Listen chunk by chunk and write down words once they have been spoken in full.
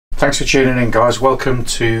Thanks for tuning in, guys. Welcome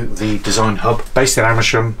to the Design Hub, based in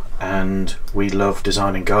Amersham, and we love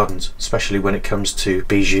designing gardens, especially when it comes to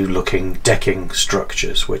bijou looking decking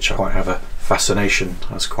structures, which I quite have a fascination,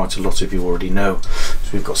 as quite a lot of you already know. So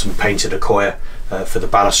we've got some painted accoya for the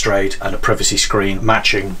balustrade and a privacy screen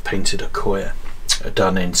matching painted accoya,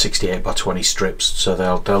 done in 68 by 20 strips, so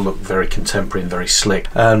they'll look very contemporary and very slick.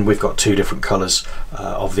 And we've got two different colours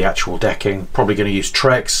of the actual decking. Probably going to use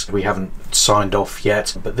Trex. We haven't signed off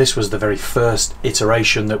yet, but this was the very first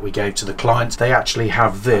iteration that we gave to the client. They actually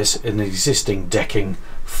have this in the existing decking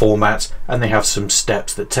format, and they have some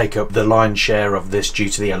steps that take up the lion's share of this due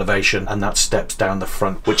to the elevation, and that steps down the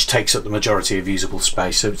front, which takes up the majority of usable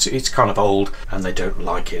space. So it's kind of old and they don't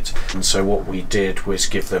like it, and so what we did was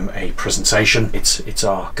give them a presentation. It's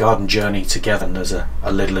our garden journey together, and there's a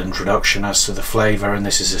little introduction as to the flavour, and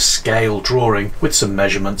this is a scale drawing with some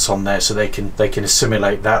measurements on there, so they can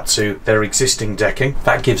assimilate that to their existing decking.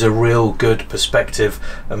 That gives a real good perspective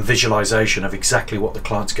and visualization of exactly what the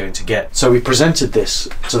client's going to get. So we presented this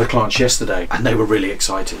to the clients yesterday and they were really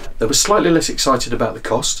excited. They were slightly less excited about the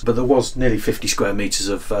cost, but there was nearly 50 square meters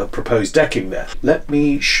of proposed decking there. Let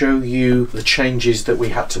me show you the changes that we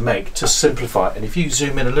had to make to simplify it. And if you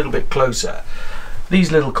zoom in a little bit closer, these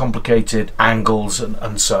little complicated angles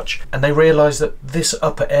and such, and they realised that this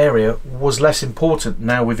upper area was less important.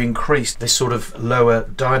 Now we've increased this sort of lower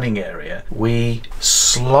dining area. We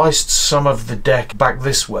sliced some of the deck back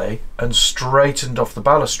this way and straightened off the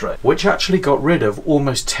balustrade, which actually got rid of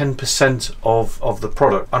almost 10% of the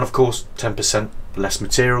product, and of course 10% less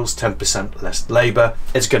materials, 10% less labour.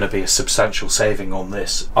 It's going to be a substantial saving on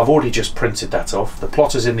this. I've already just printed that off. The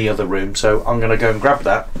plotter's in the other room, so I'm going to go and grab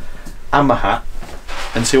that and my hat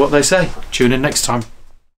and see what they say. Tune in next time.